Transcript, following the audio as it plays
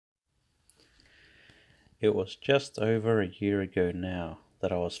It was just over a year ago now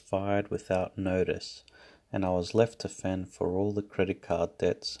that I was fired without notice, and I was left to fend for all the credit card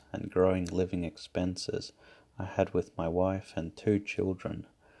debts and growing living expenses I had with my wife and two children.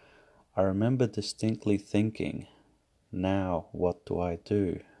 I remember distinctly thinking, now what do I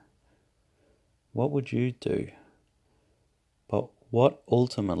do? What would you do? But what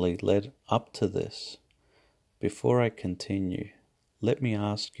ultimately led up to this? Before I continue, let me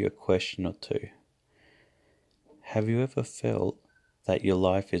ask you a question or two. Have you ever felt that your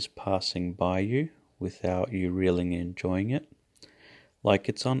life is passing by you without you really enjoying it? Like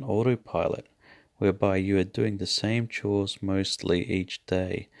it's on autopilot, whereby you are doing the same chores mostly each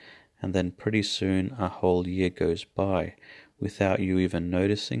day, and then pretty soon a whole year goes by without you even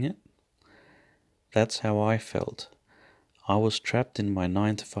noticing it? That's how I felt. I was trapped in my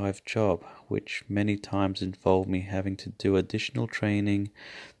 9 to 5 job, which many times involved me having to do additional training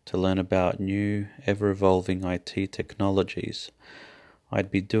to learn about new, ever-evolving IT technologies. I'd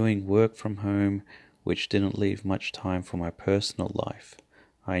be doing work from home, which didn't leave much time for my personal life.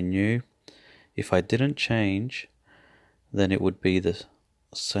 I knew if I didn't change, then it would be the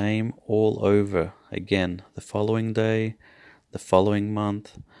same all over again the following day, the following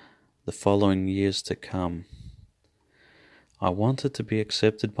month, the following years to come. I wanted to be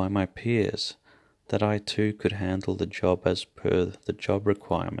accepted by my peers, that I too could handle the job as per the job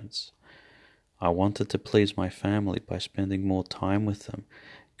requirements. I wanted to please my family by spending more time with them,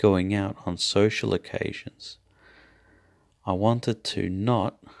 going out on social occasions. I wanted to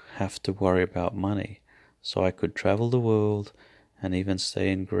not have to worry about money, so I could travel the world and even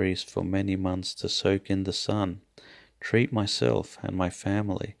stay in Greece for many months to soak in the sun, treat myself and my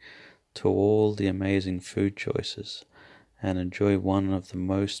family to all the amazing food choices, and enjoy one of the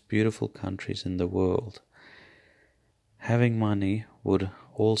most beautiful countries in the world. Having money would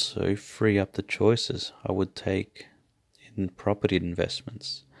also free up the choices I would take in property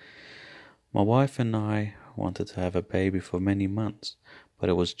investments. My wife and I wanted to have a baby for many months, but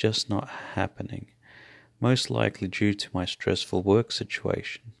it was just not happening, most likely due to my stressful work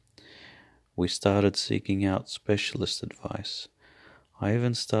situation. We started seeking out specialist advice. I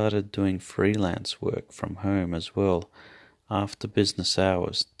even started doing freelance work from home as well, after business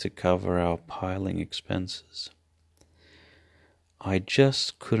hours to cover our piling expenses. I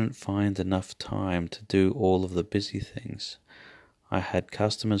just couldn't find enough time to do all of the busy things. I had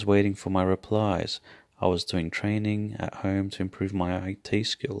customers waiting for my replies. I was doing training at home to improve my IT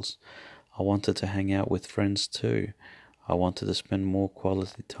skills. I wanted to hang out with friends too. I wanted to spend more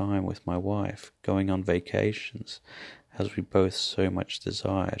quality time with my wife, going on vacations, as we both so much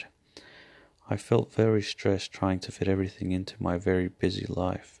desired. I felt very stressed trying to fit everything into my very busy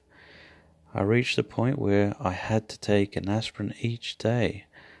life. I reached a point where I had to take an aspirin each day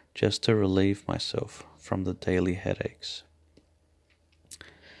just to relieve myself from the daily headaches.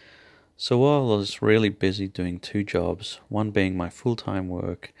 So while I was really busy doing 2 jobs, one being my full-time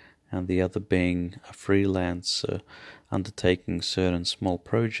work and the other being a freelancer undertaking certain small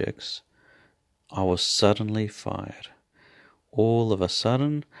projects, I was suddenly fired. All of a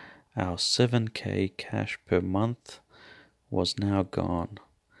sudden, our 7K cash per month was now gone.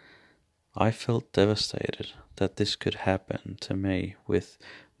 I felt devastated that this could happen to me with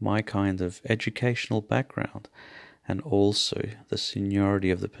my kind of educational background and also the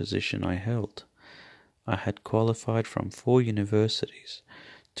seniority of the position I held. I had qualified from 4 universities,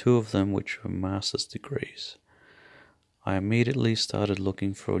 2 of them which were master's degrees. I immediately started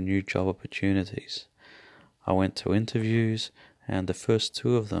looking for new job opportunities. I went to interviews, and the first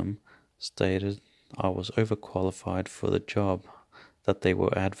 2 of them stated I was overqualified for the job that they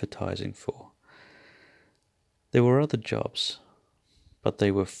were advertising for. There were other jobs, but they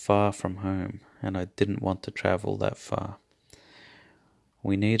were far from home, and I didn't want to travel that far.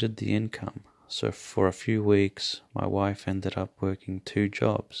 We needed the income, so for a few weeks my wife ended up working 2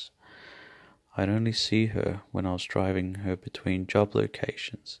 jobs. I'd only see her when I was driving her between job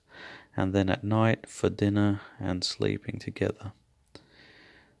locations, and then at night for dinner and sleeping together.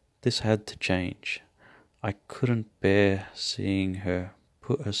 This had to change. I couldn't bear seeing her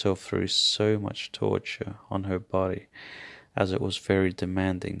put herself through so much torture on her body, as it was very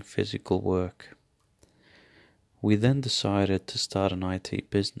demanding physical work. We then decided to start an IT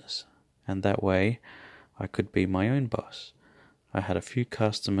business, and that way I could be my own boss. I had a few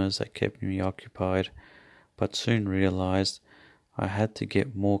customers that kept me occupied, but soon realized I had to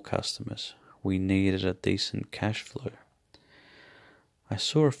get more customers. We needed a decent cash flow. I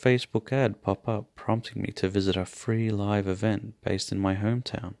saw a Facebook ad pop up prompting me to visit a free live event based in my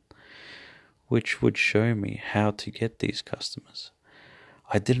hometown, which would show me how to get these customers.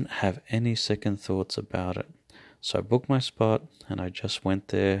 I didn't have any second thoughts about it, so I booked my spot and I just went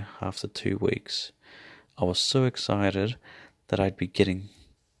there after 2 weeks. I was so excited that I'd be getting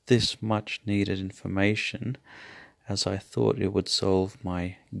this much needed information, as I thought it would solve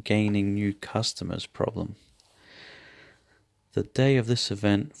my gaining new customers problem. The day of this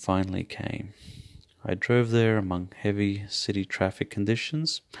event finally came. I drove there among heavy city traffic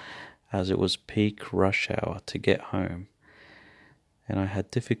conditions, as it was peak rush hour to get home, and I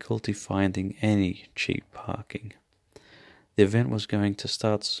had difficulty finding any cheap parking. The event was going to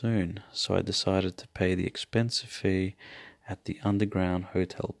start soon, so I decided to pay the expensive fee at the underground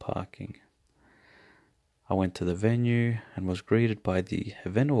hotel parking. I went to the venue and was greeted by the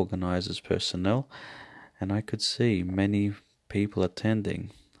event organizers' personnel, and I could see many people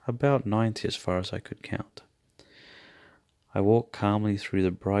attending, about 90 as far as I could count. I walked calmly through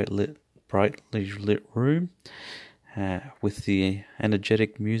the brightly lit room with the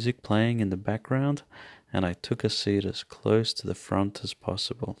energetic music playing in the background, and I took a seat as close to the front as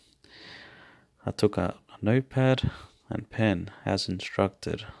possible. I took out a notepad and pen as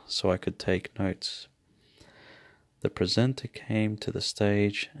instructed so I could take notes. The presenter came to the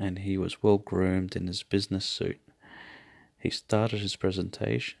stage and he was well groomed in his business suit. He started his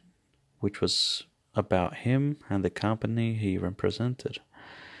presentation, which was about him and the company he represented.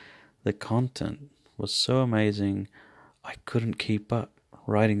 The content was so amazing I couldn't keep up,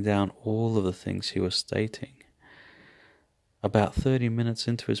 writing down all of the things he was stating. About 30 minutes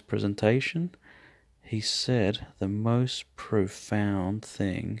into his presentation, he said the most profound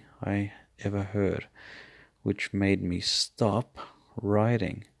thing I ever heard, which made me stop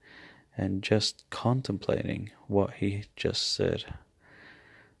writing and just contemplating what he just said.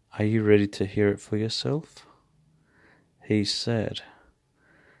 Are you ready to hear it for yourself? He said,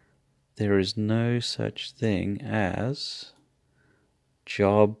 "There is no such thing as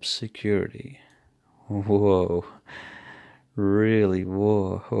job security." Whoa. Really,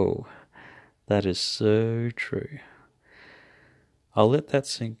 whoa. That is so true. I'll let that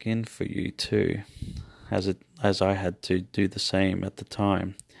sink in for you too, as I had to do the same at the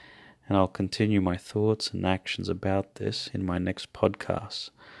time, and I'll continue my thoughts and actions about this in my next podcast.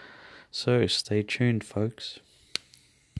 So stay tuned, folks.